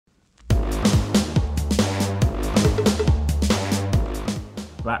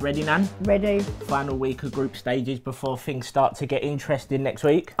Right, ready, Nan? Ready. Final week of group stages before things start to get interesting next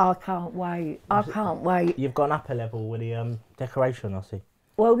week. I can't wait. I can't wait. You've gone up a level with the decoration, I see.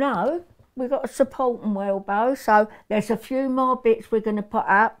 Well, no, we've got a supporting elbow, so there's a few more bits we're going to put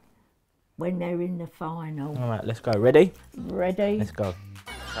up when they're in the final. All right, let's go. Ready? Ready. Let's go.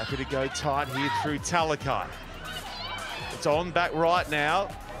 Happy to go tight here through Talakai. It's on back right now.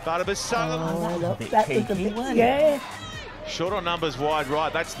 Barnabas-Sullivan. Oh, look, bit that was a cheeky, bit, wasn't it? yeah. Short on numbers, wide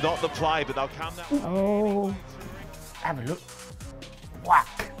right. That's not the play, but they'll come that way. Oh, Have a look.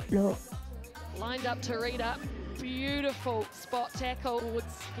 Whack. look. Lined up to Rita. Beautiful spot tackle. Woods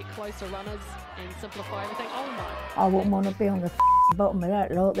get closer runners and simplify everything. Oh my. I wouldn't want to be on the bottom of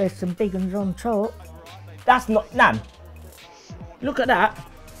that lot. There's some big ones on top. That's not... Nan, look at that.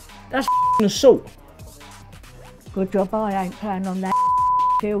 That's assault. Good job I ain't playing on that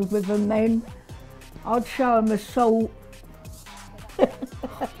field with them then. I'd show them assault. They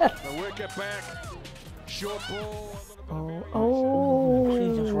work it back. Short ball. Oh,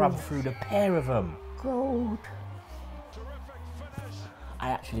 She just run through the pair of them. God. I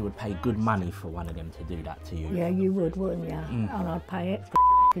actually would pay good money for one of them to do that to you. Yeah, you would, wouldn't you? And I'd pay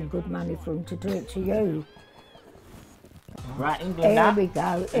extra good money for them to do it to you. Right, England Here now. we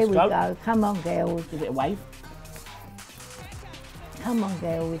go, here we go. Come on, girls. Give it a wave. Come on,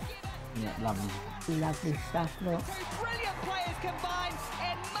 girls. Yeah, lovely. Lovely stuff, look. Two brilliant players combined,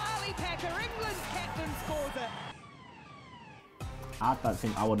 and Marley Packer, England's captain, scores it. I don't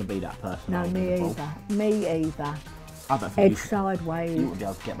think I want to be that person. No, holding me the ball. either. Me either. I don't think Head you would sideways. be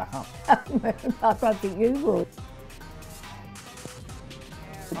able to get back up. I don't think you would.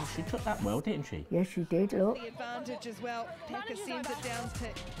 Oh, she took that well, didn't she? Yes, you did, look. The advantage as well. Packer sends it down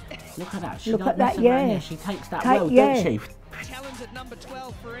to Look at that. She Look don't at that, mess around yeah. there. She takes that Take- well, yeah. doesn't she? challenge at number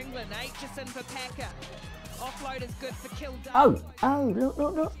 12 for England. Aitchison for Packer. Offload is good for Kildare. Oh, Oh, look,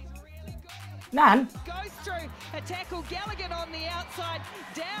 look, look. Nan. Goes through a tackle. Gallagher on the outside.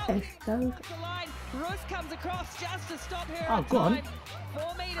 Down. Let's go. The line. Roos comes across just to stop her. Oh, on go on. time.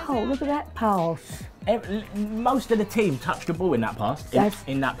 4 metres Oh, out. look at that pass. Most of the team touched the ball in that pass,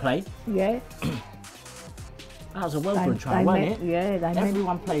 in that play. Yeah. That was a well done try, wasn't it? Yeah, they meant,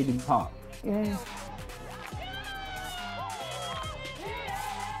 Everyone played in part. yeah.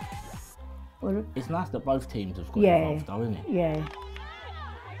 Well, It's nice that both teams have got yeah, involved, though, isn't it? yeah.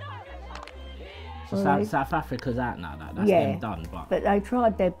 So Well, South Africa's out now, that's Yeah. them done. But They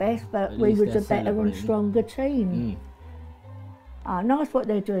tried their best, but At we least was a they're better and celebrating. stronger team. Ah, nice what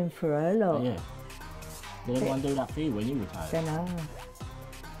they're doing for her, look. yeah. Did anyone do that for you when you retired? Dunno.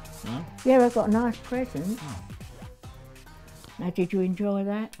 No? Yeah, I got a nice present. Oh. Now, did you enjoy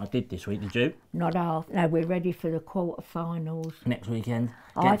that? I did this week, did you? Not half. No, we're ready for the quarterfinals. Next weekend.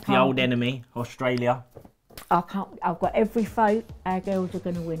 I Against the can't- old enemy, Australia. I can't. I've got every faith our girls are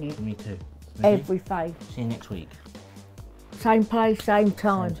going to win it. Me too. Ready? Every faith. See you next week. Same place, same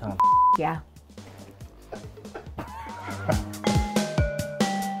time. Same time. Yeah.